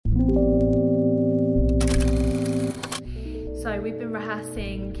So we've been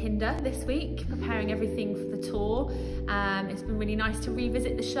rehearsing Kinder this week, preparing everything for the tour. It's been really nice to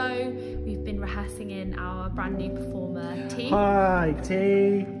revisit the show. We've been rehearsing in our brand new performer, T. Hi,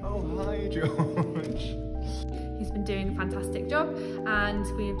 T. Oh, hi, George. He's been doing a fantastic job, and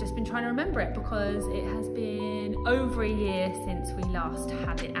we've just been trying to remember it because it has been over a year since we last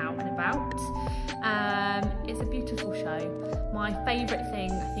had it out and about. It's a beautiful show. My favourite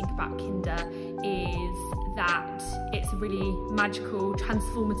thing I think about Kinder is that it's a really magical,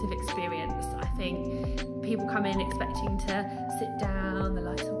 transformative experience. I think people come in expecting to sit down, the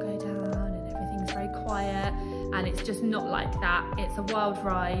lights will go down and everything's very quiet, and it's just not like that. It's a wild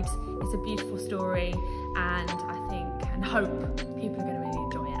ride, it's a beautiful story, and I think and hope people are going to